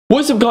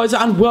What's up guys,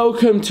 and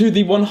welcome to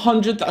the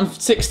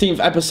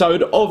 116th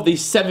episode of the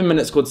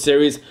 7-minute squad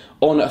series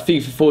on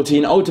FIFA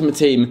 14 Ultimate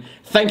Team.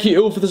 Thank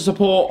you all for the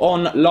support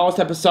on last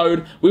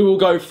episode. We will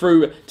go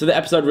through to the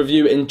episode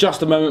review in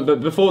just a moment,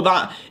 but before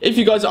that, if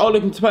you guys are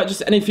looking to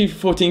purchase any FIFA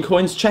 14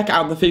 coins, check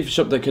out the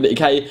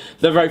FIFAshop.co.uk.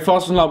 They're a very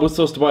fast and reliable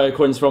source to buy your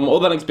coins from. All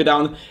the links will be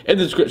down in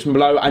the description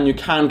below, and you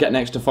can get an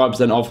extra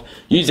 5% off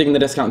using the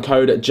discount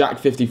code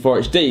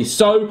JACK54HD.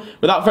 So,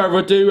 without further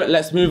ado,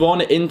 let's move on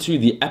into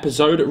the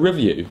episode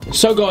review.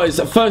 So guys,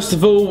 first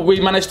of all, we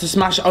managed to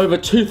smash over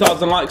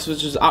 2,000 likes,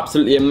 which is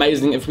absolutely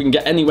amazing. If we can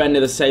get anywhere near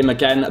the same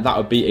again, that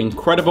would be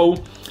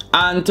incredible.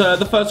 And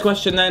the first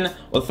question then,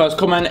 or the first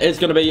comment, is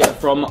going to be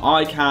from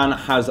ICAN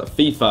Has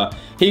FIFA.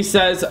 He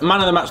says,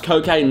 man of the match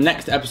Koke,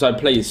 next episode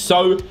please.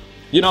 So,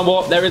 you know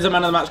what, there is a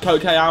man of the match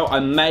Koke out.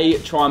 I may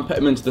try and put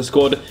him into the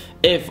squad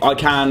if I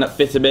can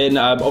fit him in.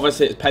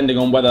 Obviously it's pending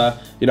on whether,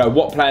 you know,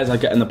 what players I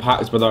get in the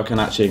packs, whether I can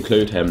actually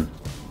include him.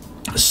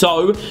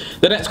 So,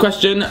 the next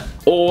question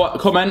or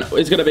comment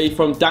is going to be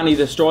from Danny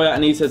Destroyer,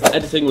 and he says the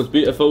editing was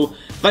beautiful.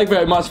 Thank you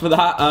very much for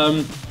that.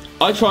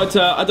 I tried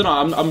to, I don't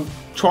know, I'm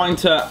trying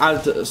to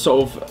add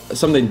sort of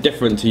something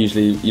different to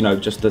usually, you know,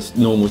 just the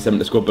normal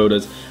 7-minute squad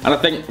builders. And I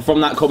think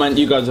from that comment,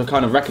 you guys have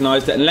kind of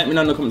recognised it. And let me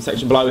know in the comment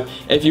section below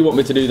if you want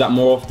me to do that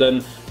more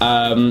often.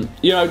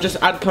 You know, just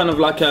add kind of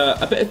like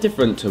a bit of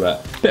different to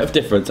it. A bit of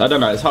difference. I don't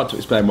know, it's hard to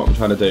explain what I'm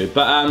trying to do.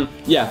 But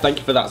yeah, thank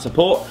you for that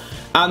support.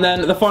 And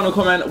then the final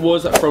comment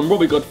was from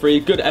Robbie Godfrey.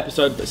 Good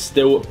episode, but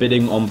still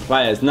bidding on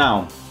players.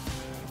 Now,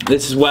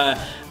 this is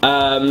where,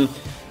 I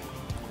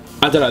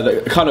don't know,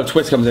 the kind of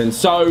twist comes in.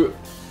 So,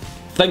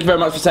 thank you very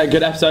much for saying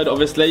good episode,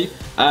 obviously.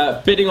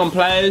 Bidding on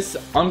players,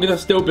 I'm going to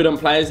still bid on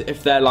players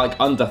if they're like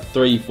under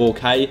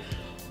 4K.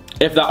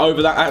 If they're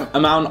over that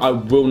amount, I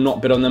will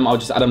not bid on them. I'll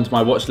just add them to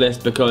my watch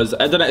list because,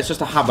 I don't know, it's just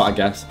a habit, I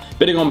guess.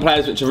 Bidding on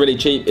players which are really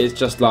cheap is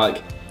just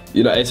like,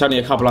 you know, it's only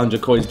a couple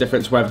hundred coins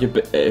difference, where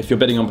if you're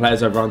bidding on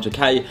players over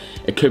 100k,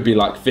 it could be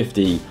like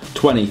 50,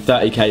 20,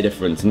 30k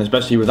difference. And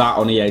especially with that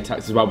on EA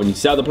tax as well, when you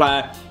sell the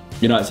player,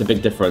 you know, it's a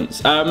big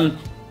difference. And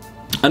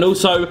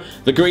also,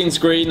 the green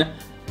screen,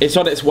 it's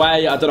on its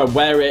way. I don't know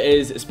where it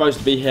is. It's supposed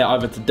to be here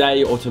either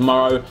today or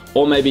tomorrow,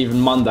 or maybe even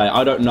Monday.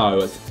 I don't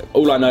know.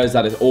 All I know is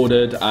that it's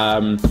ordered,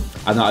 and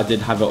that I did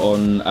have it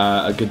on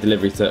a good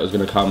delivery, so it was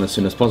going to come as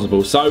soon as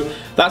possible. So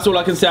that's all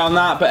I can say on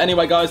that. But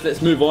anyway, guys,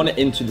 let's move on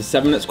into the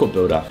 7-minute squad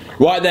builder.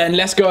 Right then,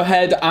 let's go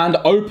ahead and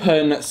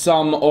open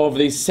some of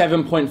these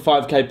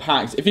 7.5k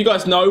packs. If you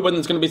guys know when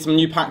there's going to be some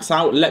new packs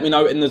out, let me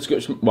know in the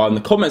description, well, in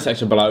the comment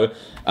section below.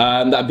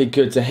 That'd be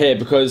good to hear,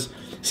 because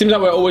it seems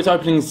like we're always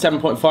opening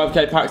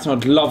 7.5k packs, and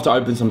I'd love to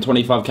open some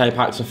 25k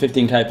packs or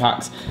 15k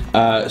packs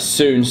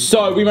soon.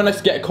 So we managed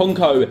to get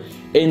Conco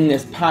in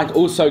this pack,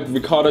 also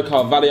Ricardo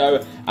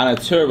Carvalho and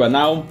a Taylr.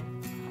 Now,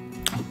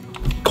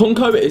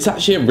 Conco is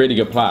actually a really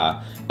good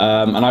player,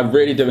 and I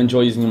really do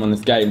enjoy using him on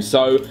this game.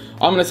 So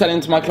I'm going to send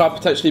him to my club.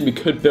 Potentially we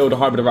could build a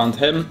hybrid around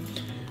him.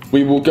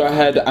 We will go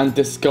ahead and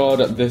discard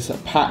this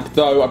pack,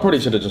 though. I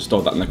probably should have just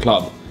stored that in the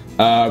club.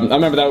 I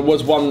remember there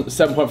was one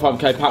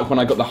 7.5k pack when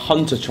I got the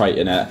Hunter trait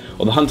in it,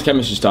 or the Hunter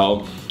chemistry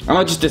style, and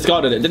I just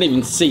discarded it, didn't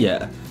even see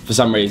it for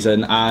some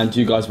reason, and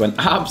you guys went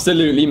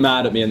absolutely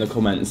mad at me in the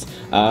comments.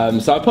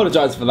 So I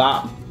apologise for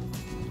that.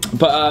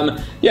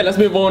 But yeah, let's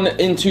move on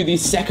into the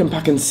second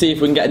pack and see if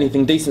we can get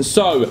anything decent.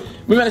 So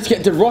we managed to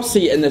get De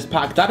Rossi in this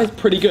pack. That is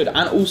pretty good,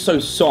 and also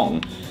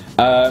Song.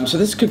 So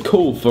this could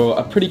call for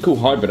a pretty cool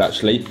hybrid,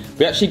 actually.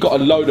 We actually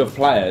got a load of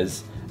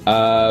players.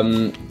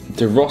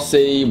 De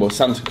Rossi, well,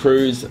 Santa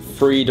Cruz,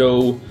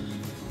 Friedel,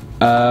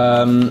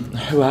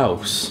 who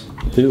else?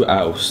 Who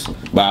else?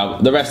 Well,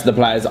 the rest of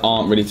the players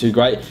aren't really too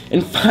great.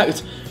 In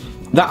fact,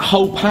 that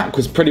whole pack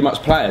was pretty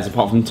much players,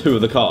 apart from 2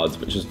 of the cards,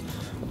 which is,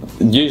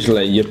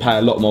 usually you'd pay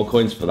a lot more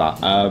coins for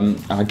that. And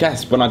I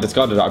guess when I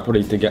discarded it, I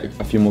probably did get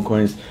a few more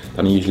coins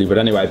than I usually would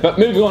anyway. But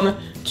moving on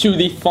to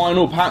the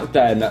final pack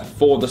then,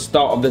 for the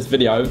start of this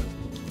video.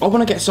 I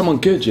want to get someone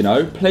good, you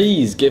know?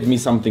 Please give me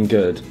something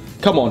good.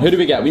 Come on, who do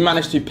we get? We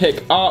managed to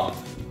pick up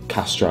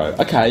Castro.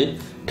 Okay,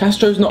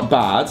 Castro's not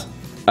bad.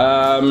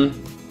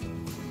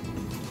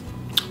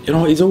 You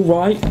know, he's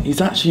alright. He's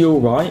actually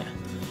alright.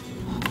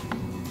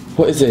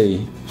 What is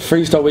he?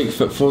 3-star weak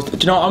foot 4. Do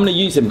you know what? I'm going to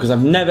use him because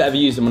I've never ever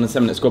used him on a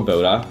 7-minute squad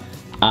builder.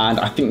 And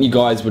I think you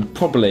guys would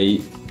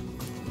probably,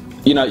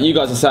 you know, you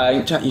guys are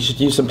saying, Jack, you should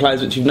use some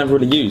players which you've never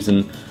really used.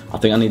 And I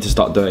think I need to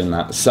start doing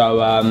that. So,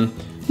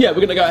 yeah, we're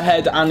going to go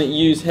ahead and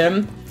use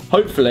him.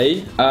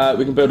 Hopefully,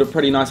 we can build a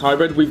pretty nice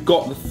hybrid. We've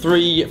got the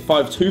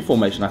 3-5-2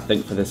 formation, I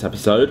think, for this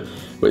episode,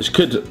 which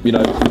could, you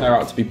know, pair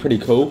out to be pretty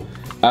cool.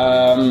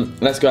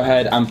 Let's go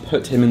ahead and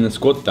put him in the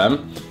squad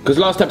then, because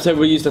last episode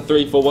we used a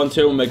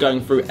 3-4-1-2, and we're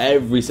going through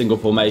every single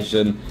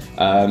formation.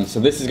 So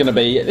this is going to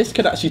be, this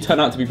could actually turn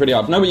out to be pretty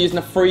hard. No, we're using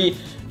a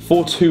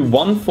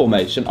 3-4-2-1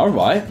 formation. All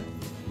right.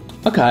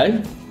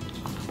 Okay.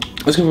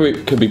 This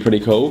could be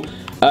pretty cool.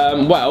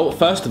 Well,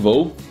 first of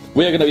all,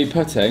 we are going to be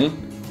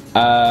putting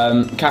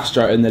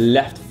Castro in the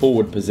left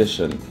forward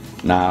position.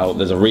 Now,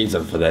 there's a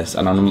reason for this,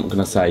 and I'm not going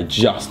to say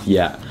just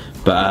yet,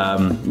 but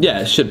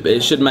yeah,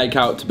 it should make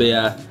out to be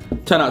a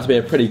turned out to be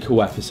a pretty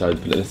cool episode,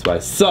 put it this way.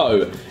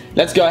 So,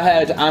 let's go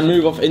ahead and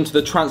move off into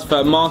the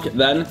transfer market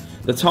then.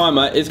 The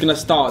timer is going to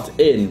start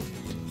in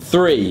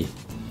 3,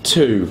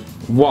 2,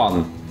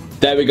 1.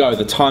 There we go,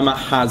 the timer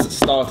has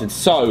started.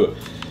 So,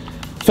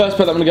 first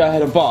player that I'm going to go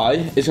ahead and buy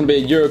is going to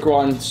be a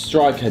Uruguayan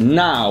striker.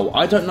 Now,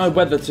 I don't know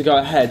whether to go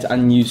ahead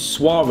and use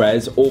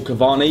Suarez or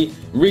Cavani.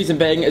 Reason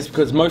being is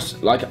because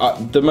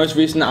the most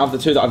recent out of the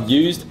two that I've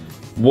used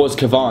was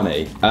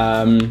Cavani.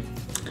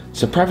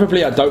 So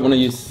preferably I don't want to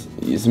use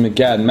him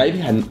again. Maybe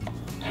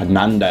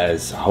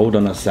Hernandez. Hold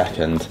on a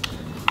second.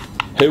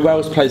 Who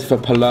else plays for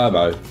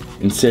Palermo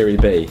in Serie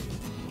B?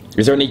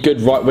 Is there any good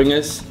right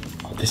wingers?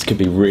 Oh, this could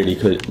be really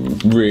good.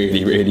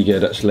 Really, really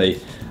good actually.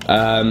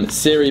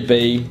 Serie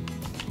B.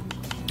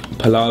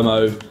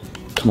 Palermo,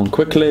 come on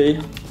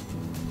quickly.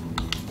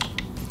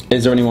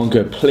 Is there anyone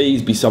good?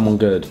 Please be someone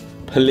good.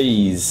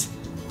 Please.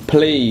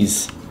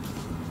 Please.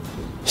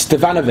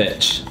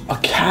 Stevanovic.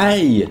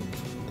 Okay.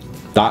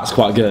 That's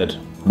quite good.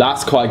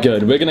 That's quite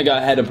good. We're going to go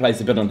ahead and place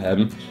a bid on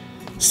him.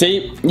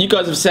 See, you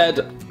guys have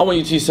said, I want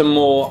you to use some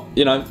more,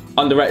 you know,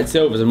 underrated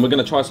silvers, and we're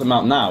going to try some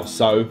out now.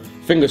 So,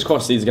 fingers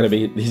crossed he's going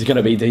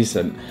to be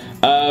decent.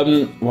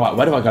 Right,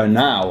 where do I go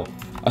now?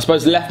 I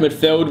suppose left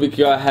midfield, we could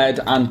go ahead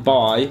and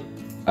buy...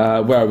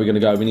 where are we going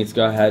to go? We need to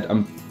go ahead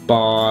and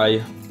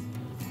buy...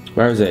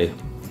 Where is he?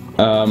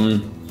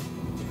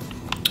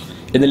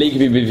 In the Liga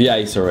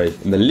BBVA, sorry.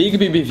 In the Liga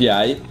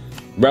BBVA,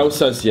 Real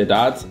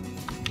Sociedad.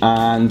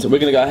 And we're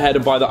going to go ahead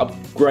and buy the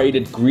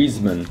upgraded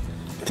Griezmann.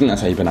 I think that's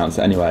how you pronounce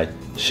it anyway.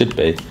 Should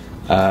be.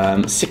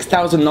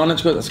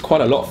 6,900, that's quite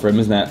a lot for him,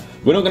 isn't it?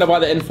 We're not going to buy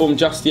the inform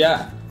just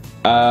yet.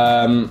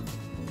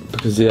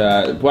 Because,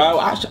 yeah,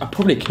 well, actually, I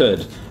probably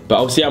could. But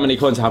I'll see how many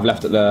coins I have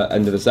left at the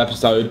end of this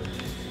episode.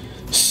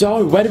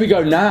 So, where do we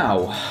go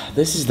now?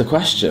 This is the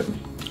question.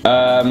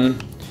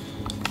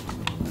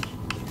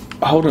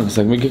 Hold on a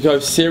second. We could go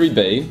Serie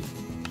B.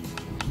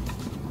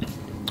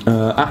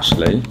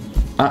 Actually.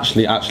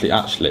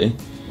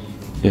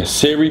 Yeah,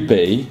 Serie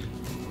B.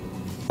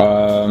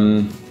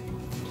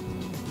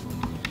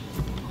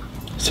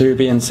 Serie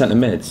B and centre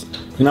mids.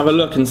 We can have a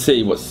look and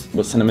see what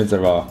centre mids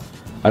there are.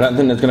 I don't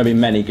think there's going to be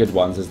many good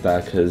ones, is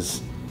there?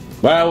 Because,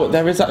 well,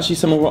 there is actually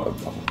some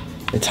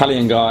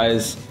Italian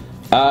guys.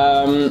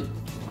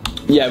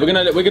 Yeah, we're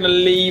gonna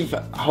leave.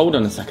 Hold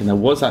on a second. There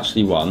was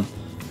actually one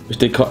which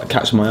did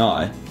catch my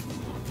eye,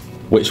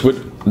 which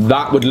would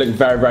look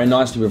very, very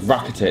nicely with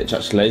Rakitic.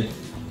 Actually,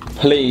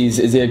 please,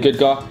 is he a good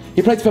guy?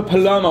 He played for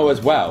Palermo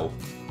as well.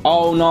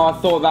 Oh no, I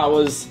thought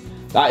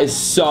that is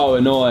so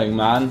annoying,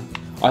 man.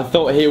 I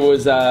thought he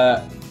was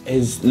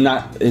his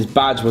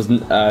badge was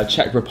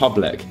Czech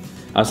Republic.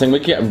 I was saying we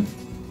could get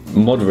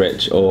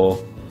Modric or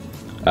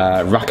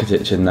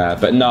Rakitic in there,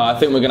 but no, I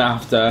think we're gonna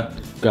have to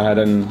go ahead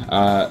and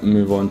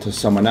move on to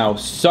someone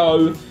else.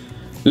 So,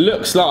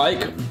 looks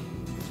like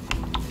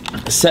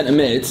centre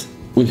mid,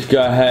 we could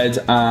go ahead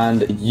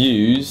and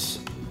use...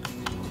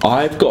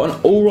 I've got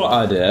an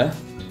alright idea.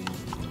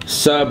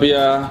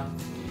 Serbia,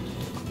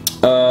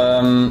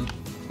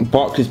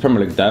 Barclays Premier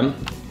League then.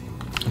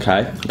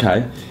 Okay.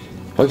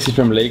 Barclays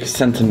Premier League,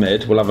 centre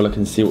mid. We'll have a look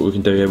and see what we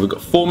can do here. We've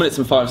got 4 minutes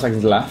and 5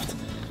 seconds left.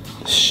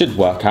 Should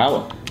work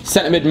out.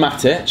 Centre mid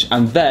Matic,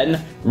 and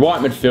then right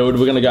midfield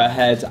we're going to go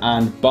ahead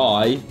and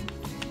buy... I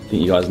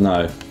think you guys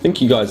know.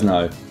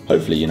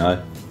 Hopefully you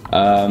know.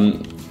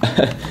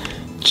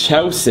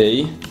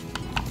 Chelsea.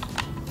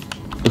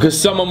 Because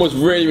someone was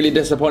really, really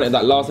disappointed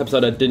that last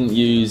episode I didn't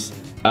use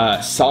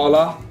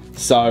Salah.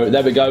 So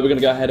there we go. We're going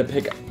to go ahead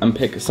and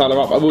pick Salah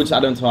up. I will just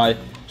add him to my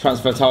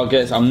transfer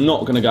targets. I'm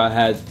not going to go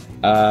ahead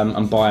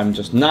and buy him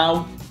just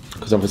now,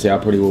 because obviously I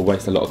probably will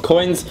waste a lot of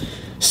coins.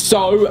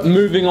 So,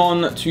 moving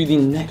on to the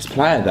next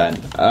player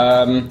then.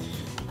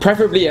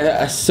 Preferably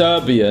a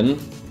Serbian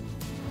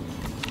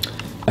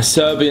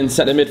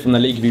centre mid from the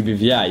Liga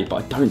BBVA,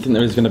 but I don't think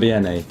there is going to be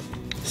any.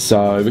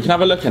 So, we can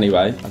have a look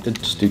anyway. I did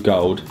just do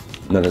gold.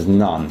 No, there's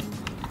none.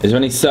 Is there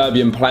any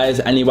Serbian players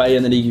anyway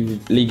in the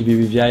Liga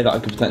BBVA that I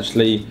could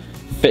potentially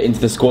fit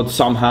into the squad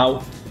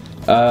somehow?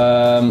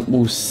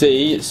 We'll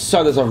see.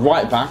 So, there's a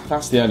right back.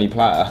 That's the only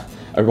player.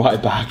 A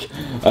right back.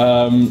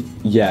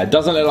 Yeah, it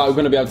doesn't look like we're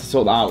going to be able to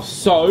sort that out.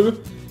 So,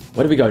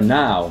 where do we go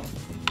now?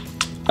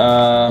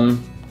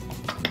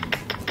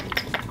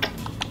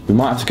 We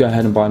might have to go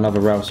ahead and buy another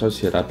Real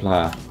Sociedad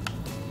player.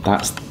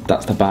 That's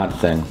the bad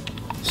thing.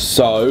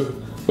 So,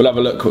 we'll have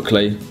a look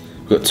quickly.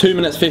 We've got 2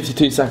 minutes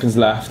 52 seconds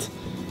left.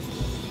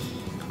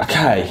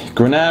 Okay,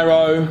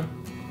 Granero,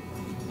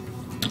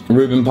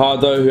 Ruben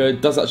Pardo, who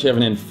does actually have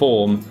an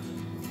inform.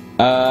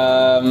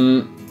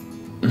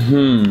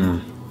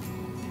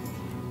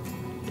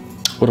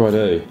 What do I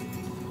do?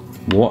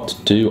 What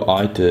do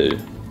I do?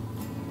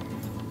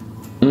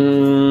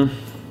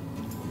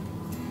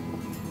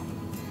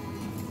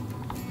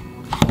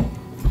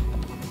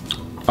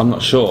 I'm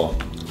not sure.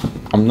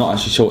 I'm not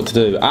actually sure what to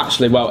do.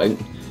 Actually, well,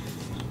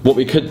 what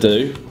we could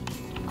do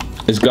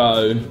is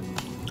go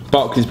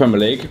Barclays Premier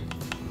League,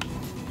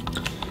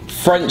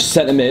 French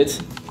centre mid.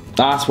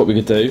 That's what we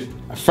could do.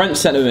 A French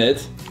centre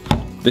mid,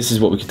 this is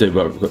what we could do.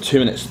 We've got 2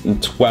 minutes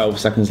and 12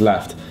 seconds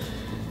left.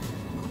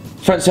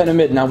 French centre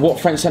mid. Now, what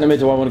French centre mid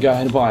do I want to go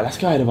ahead and buy? Let's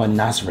go ahead and buy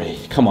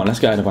Nasri. Come on, let's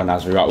go ahead and buy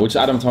Nasri. Right, we'll just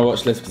add him to my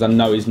watch list because I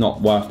know he's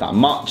not worth that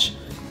much.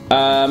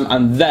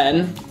 And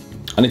then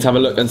I need to have a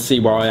look and see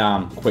where I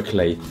am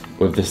quickly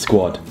with this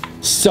squad.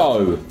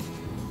 So,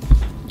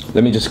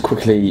 let me just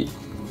quickly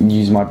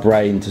use my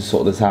brain to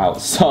sort this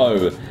out.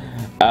 So,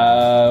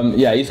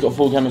 yeah, he's got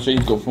full chemistry.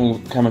 He's got full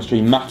chemistry.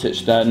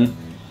 Matic then,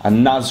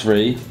 and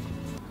Nasri.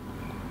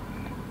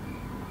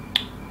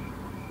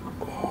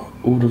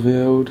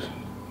 Alderweireld.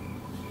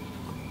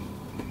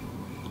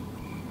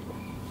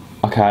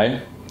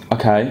 Okay,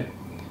 okay.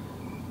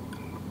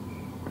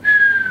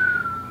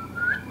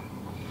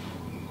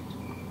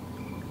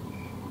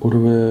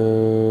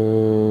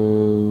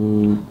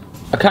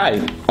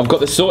 Okay, I've got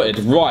this sorted.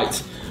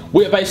 Right,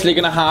 we're basically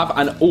going to have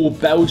an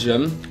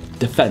all-Belgium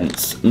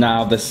defence.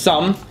 Now, there's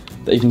some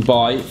that you can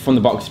buy from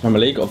the Barghest Premier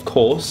League, of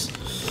course.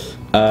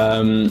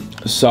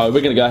 So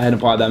we're going to go ahead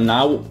and buy them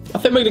now. I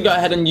think we're going to go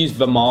ahead and use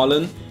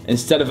Vermaelen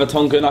instead of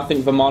Vertonghen. I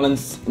think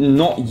Vermaelen's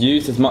not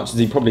used as much as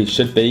he probably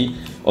should be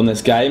on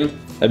this game.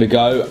 There we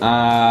go.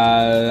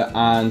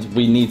 And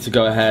we need to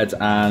go ahead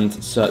and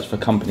search for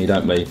company,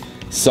 don't we?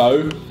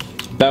 So,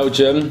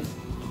 Belgium,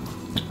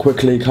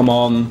 quickly, come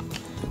on.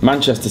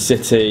 Manchester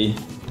City,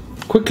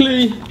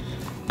 quickly.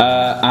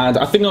 And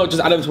I think I'll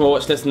just add them to my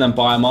watch list and then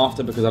buy them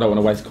after because I don't want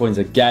to waste coins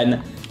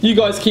again. You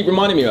guys keep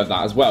reminding me of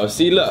that as well.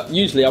 See, look,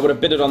 usually I would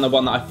have bidded on the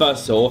one that I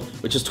first saw,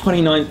 which is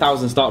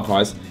 29,000 start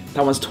price.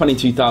 That one's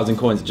 22,000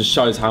 coins. It just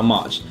shows how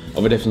much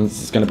of a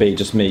difference it's going to be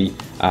just me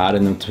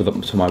adding them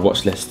to my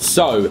watch list.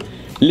 So,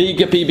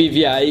 Liga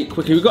BBVA,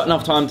 quickly, we've got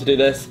enough time to do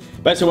this.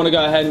 Basically, I want to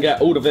go ahead and get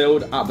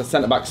Alderweireld at the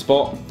centre-back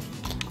spot.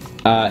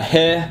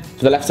 Here,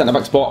 for the left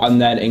centre-back spot,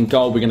 and then in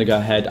goal, we're going to go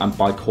ahead and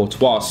buy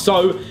Courtois.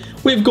 So,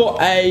 we've got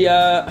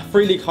a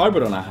free league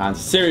hybrid on our hands.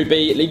 Serie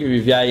B, Liga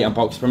BBVA, and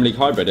Barghest Premier League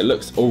hybrid. It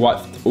looks all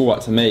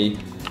right to me.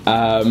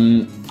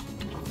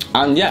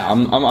 And yeah,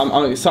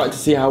 I'm excited to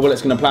see how well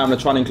it's going to play. I'm going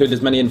to try and include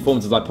as many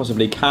informs as I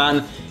possibly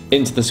can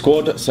into the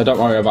squad, so don't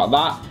worry about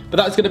that. But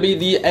that's going to be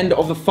the end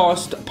of the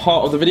first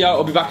part of the video.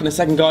 I'll be back in a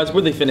second, guys,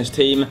 with the finished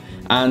team.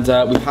 And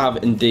we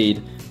have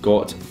indeed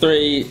got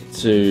 3,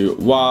 2,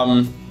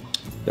 1.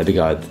 There we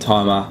go, the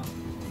timer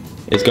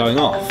is going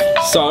off.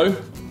 So,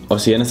 I'll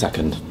see you in a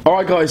second.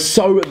 Alright guys,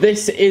 so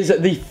this is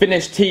the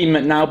finished team.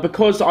 Now,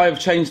 because I have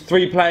changed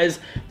 3 players,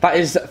 that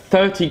is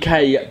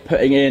 30k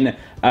putting in,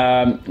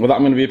 well, that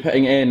I'm going to be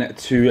putting in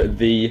to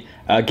the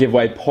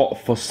giveaway pot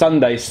for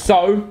Sunday.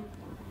 So,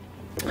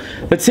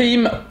 the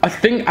team, I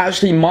think,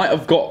 actually might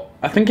have got,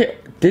 I think it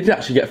did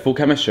actually get full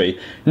chemistry.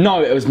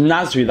 No, it was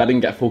Nasri that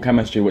didn't get full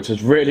chemistry, which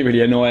was really,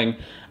 really annoying.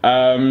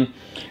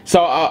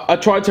 So I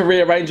tried to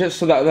rearrange it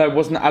so that there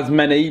wasn't as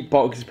many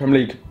Barghest Premier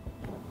League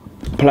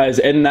players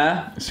in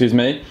there, excuse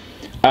me.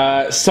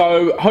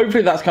 So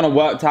hopefully that's kind of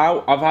worked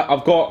out.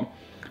 I've got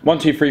 1,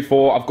 2, 3,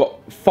 4. I've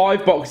got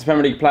 5 Barghest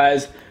Premier League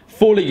players,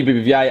 4 Liga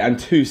BBVA, and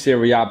 2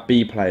 Serie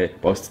B players.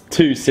 Well,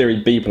 2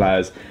 Serie B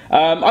players.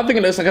 I think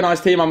it looks like a nice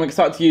team. I'm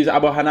excited to use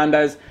Abel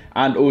Hernandez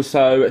and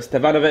also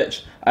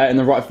Stevanovic in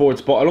the right forward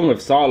spot, along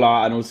with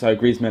Salah and also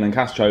Griezmann and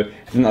Castro.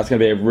 I think that's going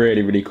to be a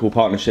really, really cool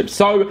partnership.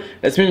 So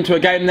let's move into a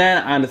game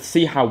there and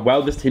see how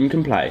well this team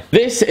can play.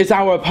 This is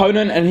our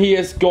opponent, and he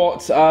has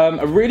got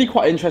a really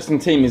quite interesting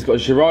team. He's got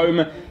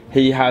Jerome,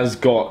 he has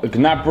got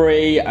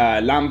Gnabry,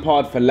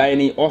 Lampard,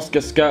 Fellaini, Oscar,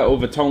 Skirtle,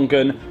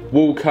 Vertonghen,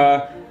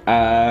 Walker,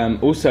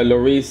 also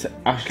Lloris,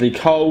 Ashley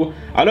Cole.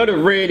 A lot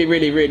of really,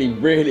 really, really,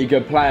 really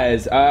good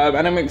players.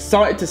 And I'm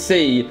excited to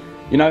see,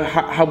 you know,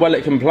 how well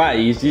it can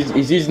play.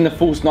 He's using the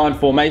false 9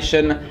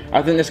 formation.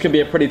 I think this could be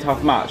a pretty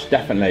tough match,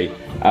 definitely.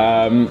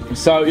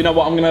 So you know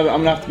what, I'm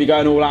gonna have to be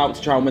going all out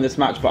to try and win this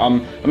match. But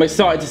I'm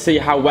excited to see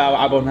how well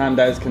Abel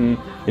Hernandez can,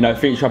 you know,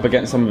 feature up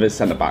against some of his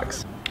centre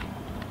backs.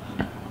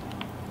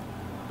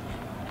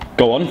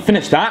 Go on,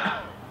 finish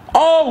that.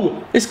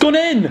 Oh, it's gone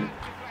in.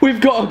 We've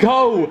got a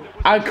goal.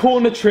 Our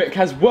corner trick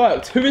has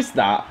worked. Who is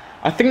that?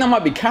 I think that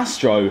might be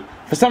Castro.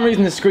 For some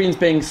reason, the screen's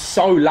being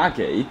so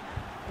laggy.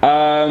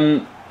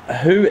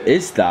 Who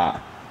is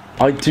that?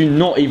 I do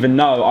not even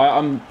know.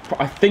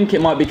 I think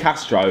it might be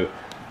Castro,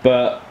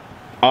 but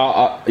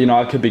you know,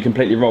 I could be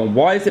completely wrong.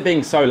 Why is it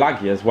being so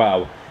laggy as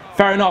well?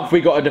 Fair enough,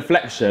 we got a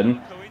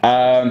deflection,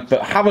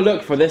 but have a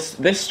look for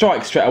this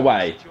strike straight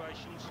away.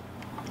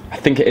 I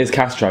think it is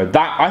Castro.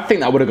 I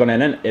think that would have gone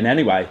in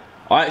anyway.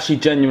 I actually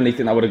genuinely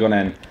think that would have gone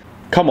in.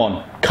 Come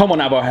on,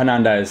 Abel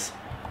Hernandez.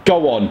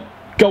 Go on,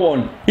 go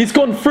on. He's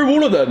gone through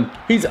all of them.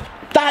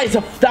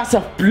 That's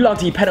a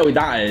bloody penalty.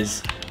 That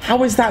is.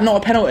 How is that not a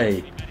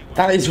penalty?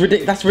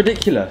 That's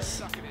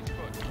ridiculous.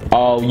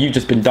 Oh, you've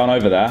just been done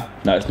over there.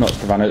 No, it's not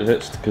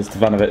Stevanovic, because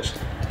Stevanovic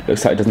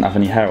looks like he doesn't have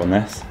any hair on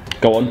this.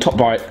 Go on, top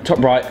right, top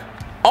right.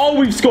 Oh,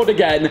 we've scored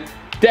again.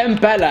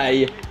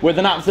 Dembele with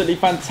an absolutely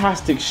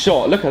fantastic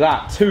shot. Look at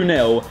that,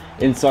 2-0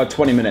 inside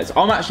 20 minutes.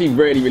 I'm actually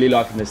really, really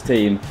liking this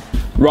team.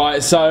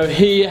 Right, so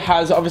he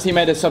has obviously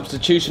made a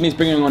substitution. He's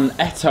bringing on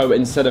Eto'o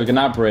instead of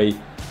Gnabry.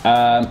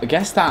 I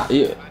guess that,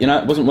 you know,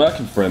 it wasn't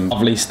working for him.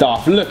 Lovely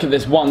stuff. Look at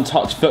this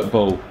one-touch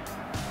football.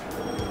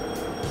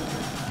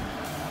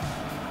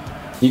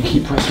 You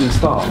keep pressing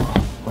start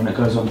when it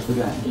goes on to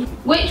the game.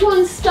 Which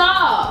one's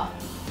star?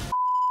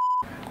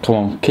 Come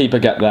on, keeper,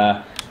 get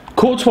there.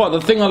 Courtois, the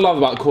thing I love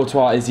about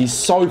Courtois is he's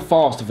so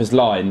fast off his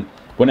line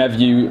whenever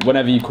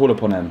you call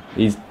upon him.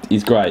 He's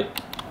great.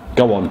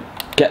 Go on,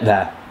 get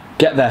there.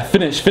 Get there,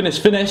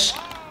 finish.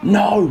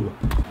 No!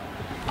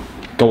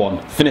 Go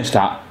on, finish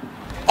that.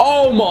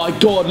 Oh my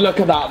god,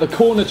 look at that. The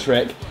corner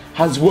trick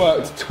has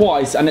worked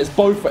twice and it's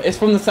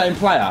from the same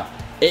player.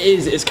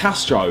 It's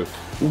Castro.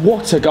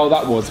 What a goal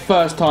that was.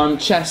 First time,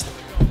 chest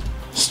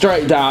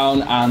straight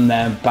down and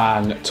then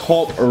bang.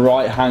 Top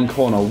right hand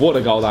corner. What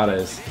a goal that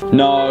is.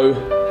 No.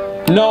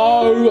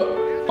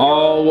 No!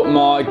 Oh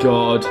my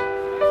god.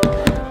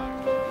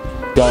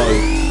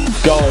 Go.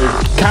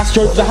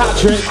 Castro for the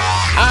hat-trick.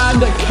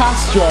 And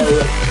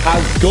Castro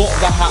has got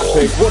the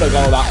hat-trick. What a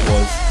goal that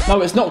was.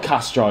 No, it's not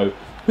Castro.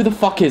 Who the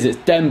fuck is it? It's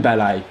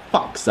Dembele.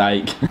 Fuck's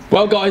sake.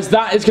 Well, guys,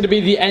 that is going to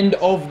be the end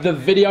of the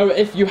video.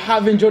 If you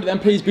have enjoyed it, then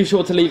please be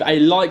sure to leave a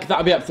like. That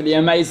would be absolutely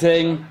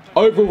amazing.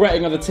 Overall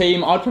rating of the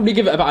team, I'd probably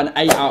give it about an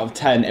 8 out of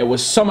 10. It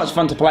was so much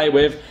fun to play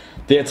with.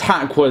 The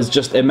attack was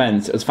just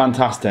immense. It was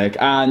fantastic.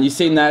 And you've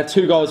seen there,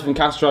 2 goals from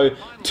Castro,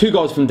 2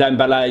 goals from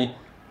Dembele.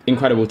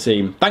 Incredible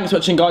team. Thanks for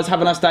watching, guys. Have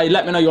a nice day.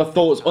 Let me know your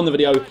thoughts on the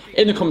video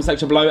in the comment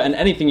section below and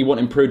anything you want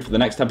improved for the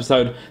next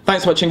episode.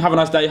 Thanks for watching. Have a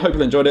nice day. Hope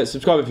you enjoyed it.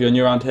 Subscribe if you're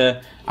new around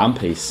here. And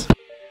peace.